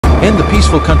In the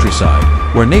peaceful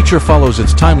countryside, where nature follows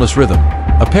its timeless rhythm,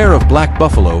 a pair of black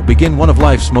buffalo begin one of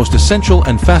life's most essential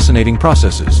and fascinating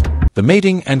processes, the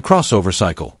mating and crossover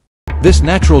cycle. This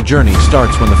natural journey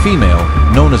starts when the female,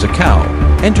 known as a cow,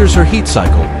 enters her heat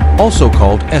cycle, also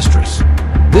called estrus.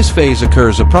 This phase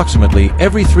occurs approximately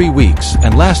every 3 weeks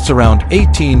and lasts around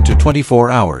 18 to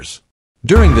 24 hours.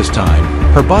 During this time,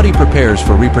 her body prepares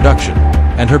for reproduction,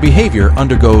 and her behavior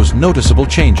undergoes noticeable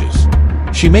changes.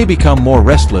 She may become more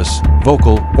restless,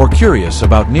 vocal, or curious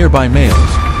about nearby males,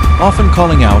 often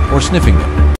calling out or sniffing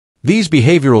them. These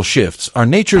behavioral shifts are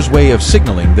nature's way of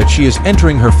signaling that she is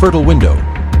entering her fertile window,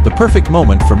 the perfect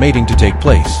moment for mating to take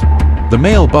place. The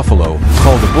male buffalo,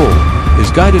 called a bull,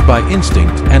 is guided by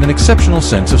instinct and an exceptional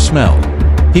sense of smell.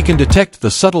 He can detect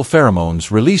the subtle pheromones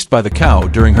released by the cow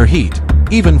during her heat,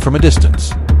 even from a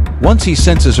distance. Once he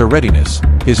senses her readiness,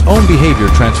 his own behavior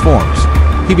transforms.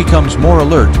 He becomes more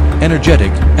alert,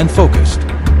 energetic, and focused.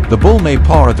 The bull may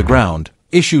paw at the ground,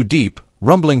 issue deep,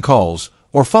 rumbling calls,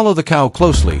 or follow the cow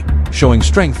closely, showing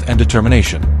strength and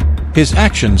determination. His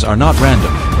actions are not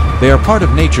random. They are part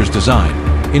of nature's design,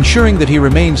 ensuring that he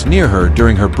remains near her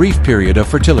during her brief period of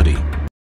fertility.